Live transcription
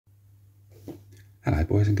Hello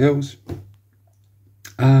boys and girls.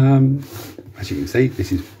 As you can see,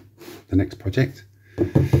 this is the next project.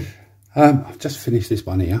 I've just finished this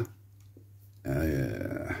one here.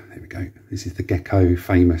 There we go. This is the Gecko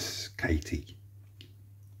famous Katy,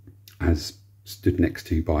 as stood next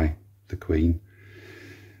to by the Queen.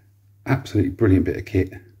 Absolutely brilliant bit of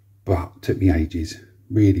kit, but took me ages,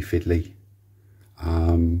 really fiddly.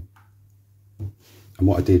 And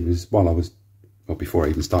what I did was, before I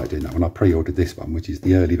even started doing that one, I pre-ordered this one, which is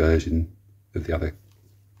the early version of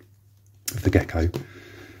the Gecko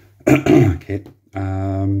kit.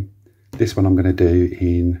 This one I'm going to do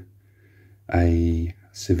in a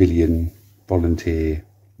civilian volunteer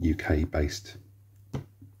UK based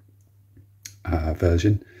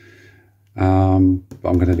version, but I'm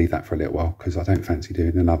going to leave that for a little while because I don't fancy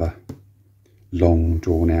doing another long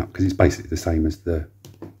drawn out, because it's basically the same as the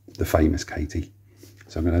famous Katy.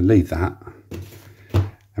 So I'm going to leave that.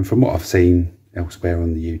 And from what I've seen elsewhere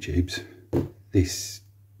on the YouTubes, this,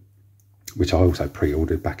 which I also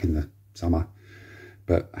pre-ordered back in the summer,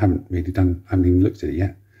 but haven't even looked at it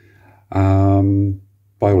yet.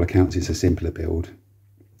 By all accounts, it's a simpler build,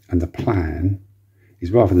 and the plan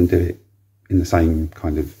is, rather than do it in the same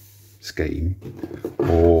kind of scheme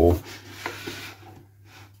or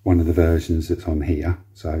one of the versions that's on here,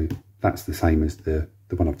 so that's the same as the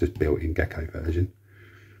one I've just built in Gecko version.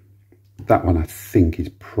 That one I think is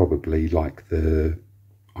probably like the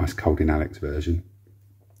Ice Cold in Alex version.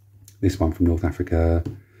 This one from North Africa,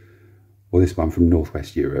 or this one from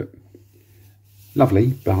Northwest Europe.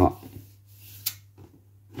 Lovely, but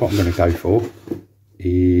what I'm going to go for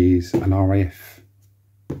is an RAF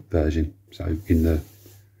version. So in the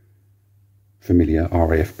familiar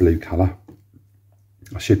RAF blue colour.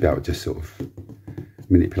 I should be able to just sort of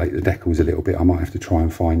manipulate the decals a little bit. I might have to try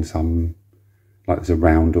and find some, like there's a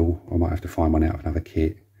roundel, I might have to find one out of another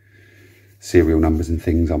kit. Serial numbers and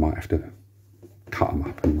things, I might have to cut them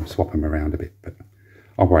up and swap them around a bit, but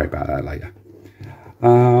I'll worry about that later.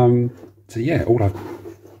 So yeah,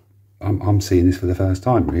 I'm seeing this for the first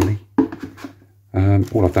time really.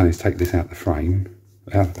 All I've done is take this out the frame,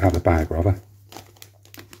 out the bag rather.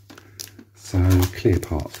 So clear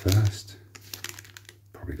parts first.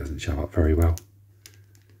 Probably doesn't show up very well,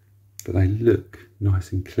 but they look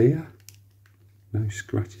nice and clear. No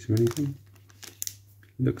scratches or anything.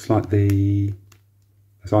 Looks like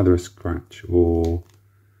it's either a scratch or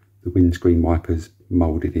the windscreen wipers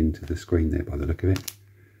moulded into the screen there by the look of it.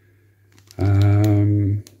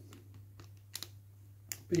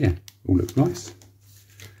 But yeah, all looks nice.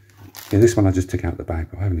 Yeah, this one I just took out the bag,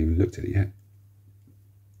 but I haven't even looked at it yet.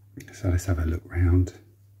 So let's have a look round.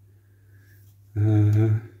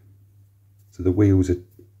 So the wheels are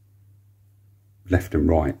left and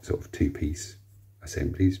right, sort of two-piece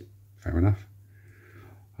assemblies, fair enough.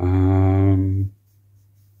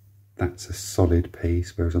 That's a solid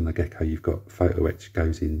piece, whereas on the Gecko you've got photo etch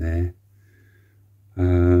goes in there.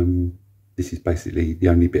 This is basically the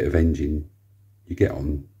only bit of engine you get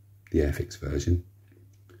on the Airfix version.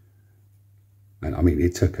 And I mean,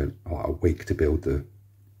 it took a week to build the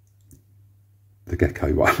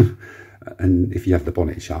Gecko one. And if you have the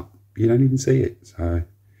bonnet shut, you don't even see it. So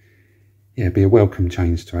yeah, it'd be a welcome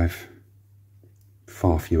change to have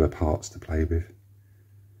far fewer parts to play with.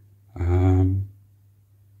 But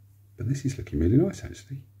this is looking really nice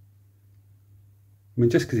actually. I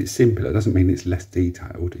mean, just because it's simpler doesn't mean it's less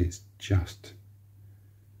detailed. It's just,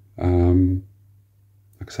 like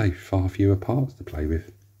I say, far fewer parts to play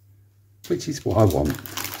with, which is what I want.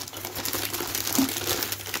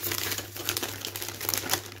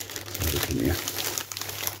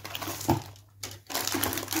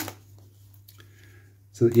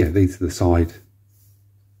 So yeah, these are the side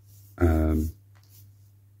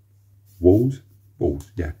walls,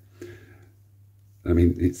 yeah. I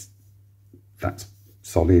mean, that's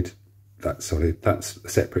solid, that's a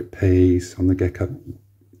separate piece on the Gecko.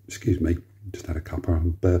 Excuse me, just had a cuppa,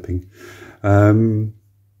 I'm burping.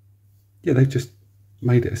 Yeah, they've just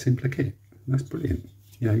made it a simpler kit. That's brilliant.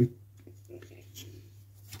 You know,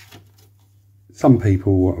 some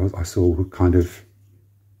people I saw were kind of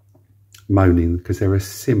moaning because they're a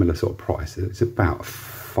similar sort of price. It's about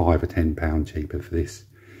 £5 or £10 cheaper for this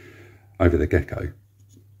over the Gecko.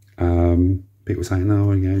 People saying,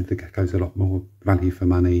 oh, you know, the Gecko's a lot more value for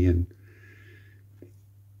money, and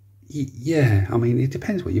yeah, I mean, it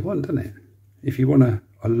depends what you want, doesn't it? If you want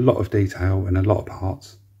a lot of detail and a lot of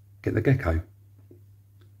parts, get the Gecko.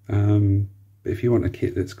 But if you want a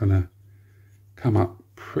kit that's going to come up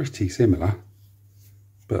pretty similar,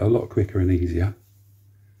 but a lot quicker and easier,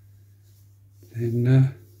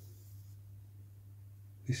 then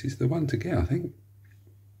this is the one to get, I think.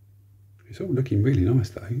 It's all looking really nice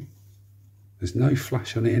though. There's no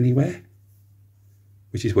flash on it anywhere,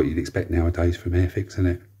 which is what you'd expect nowadays from Airfix, isn't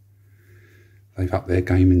it? They've upped their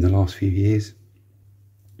game in the last few years.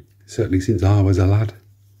 Certainly since I was a lad.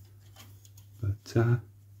 But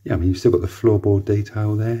yeah, I mean, you've still got the floorboard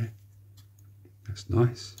detail there. That's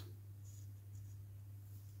nice.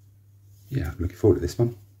 Yeah, I'm looking forward to this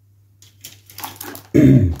one.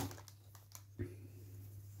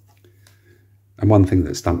 And one thing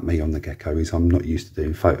that stumped me on the Gecko is I'm not used to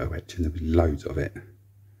doing photo etching. There was loads of it.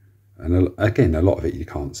 And again, a lot of it you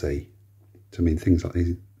can't see. So I mean, things like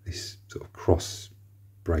this sort of cross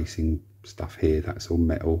bracing stuff here, that's all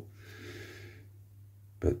metal.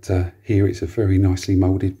 But here it's a very nicely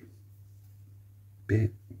moulded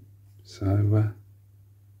bit. So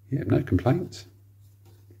yeah, no complaints.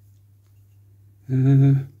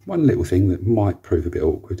 One little thing that might prove a bit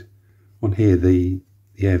awkward. On here the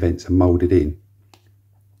air vents are moulded in.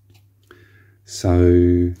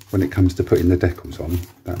 So when it comes to putting the decals on,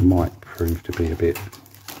 that might prove to be a bit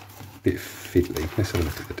fiddly. Let's have a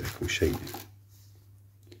look at the decal sheet.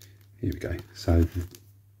 Here we go. So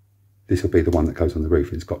this will be the one that goes on the roof,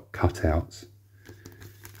 and it's got cutouts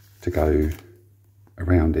to go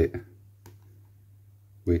around it,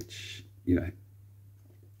 which, you know,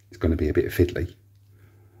 it's going to be a bit fiddly.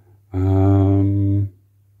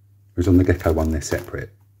 Whereas on the Gecko one, they're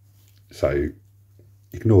separate. So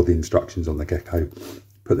ignore the instructions on the Gecko,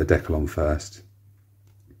 put the decal on first,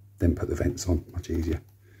 then put the vents on, much easier.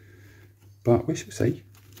 But we shall see,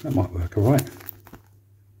 that might work all right.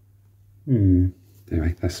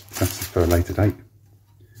 Anyway, that's for a later date.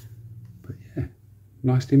 But yeah,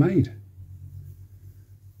 nicely made.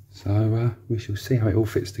 So we shall see how it all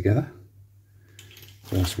fits together.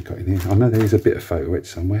 What else we got in here? I know there is a bit of photo etch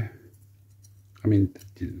somewhere. I mean,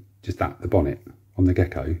 just that, the bonnet on the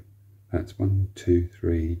Gecko. That's 1, 2,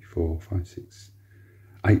 3, 4, 5, 6,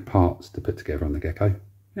 8 parts to put together on the Gecko.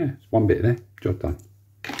 Yeah, it's one bit there, job done.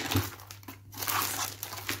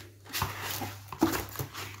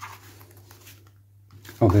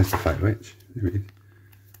 Oh, there's the photo etch. There it is.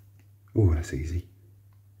 Oh, that's easy.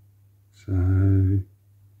 So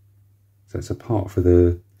that's a part for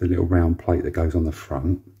the little round plate that goes on the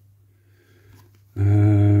front.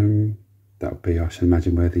 That would be, I should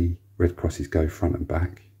imagine, where the red crosses go front and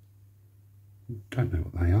back. Don't know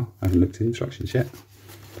what they are. I haven't looked at the instructions yet.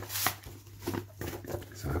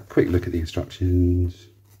 So a quick look at the instructions.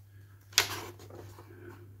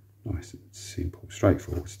 Nice and simple,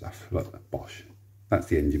 straightforward stuff. Look, bosh. That's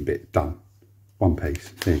the engine bit done. One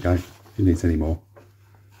piece. There you go. If you need any more.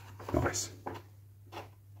 Nice.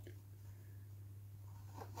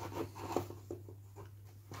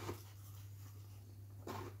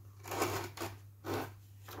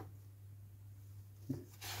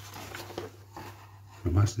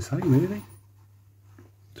 Not much to say, really.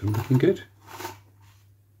 It's all looking good.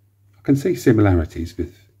 I can see similarities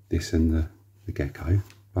with this and the Gecko,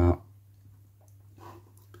 but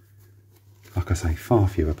like I say, far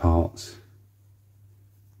fewer parts.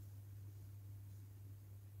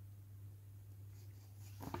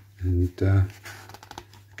 And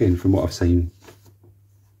again, from what I've seen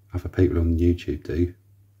other people on YouTube do,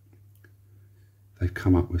 they've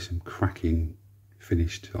come up with some cracking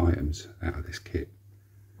finished items out of this kit.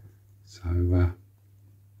 So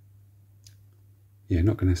yeah,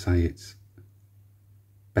 not going to say it's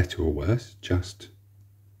better or worse, just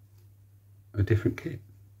a different kit.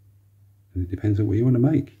 And it depends on what you want to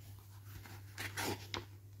make.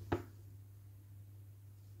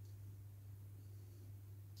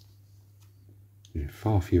 Yeah,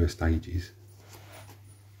 far fewer stages.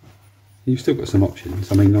 You've still got some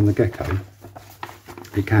options. I mean, on the Gecko,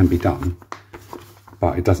 it can be done,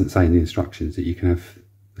 but it doesn't say in the instructions that you can have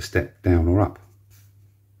the step down or up.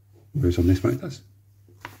 Whereas on this one, it does.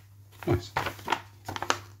 Nice.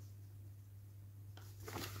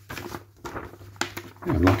 Yeah,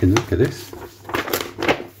 I'm liking the look of this.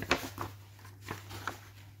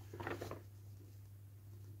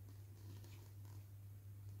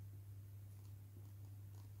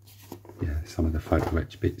 Yeah, some of the photo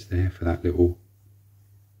etch bits there for that little,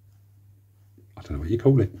 I don't know what you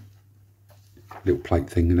call it, little plate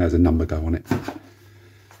thing, and there's a number go on it.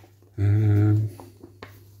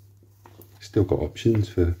 Still got options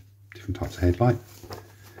for different types of headlight,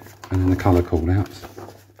 and then the colour call-outs.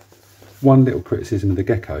 One little criticism of the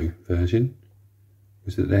Gecko version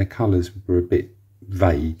was that their colours were a bit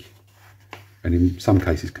vague, and in some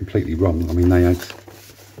cases completely wrong. I mean, they had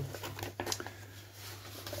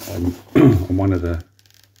on one of the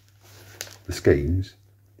schemes,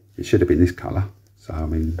 it should have been this colour. So I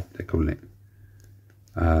mean, they're calling it,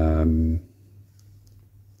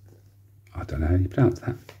 I I don't know how you pronounce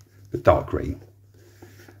that, but dark green.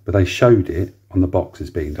 But they showed it on the box as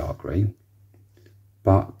being dark green,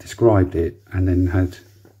 but described it and then had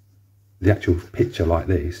the actual picture like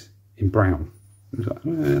this in brown. I was like,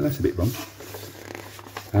 well, that's a bit wrong.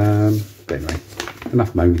 But anyway,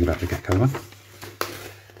 enough moaning about the Gecko one.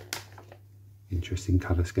 Interesting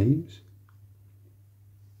colour schemes.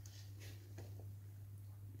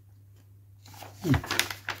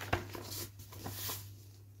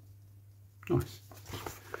 Nice.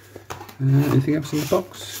 Anything else in the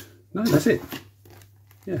box? No, that's it.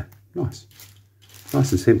 Yeah, nice.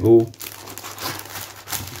 Nice and simple.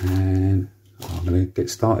 And I'm going to get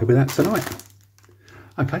started with that tonight.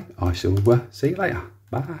 Okay, I shall see you later.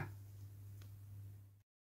 Bye.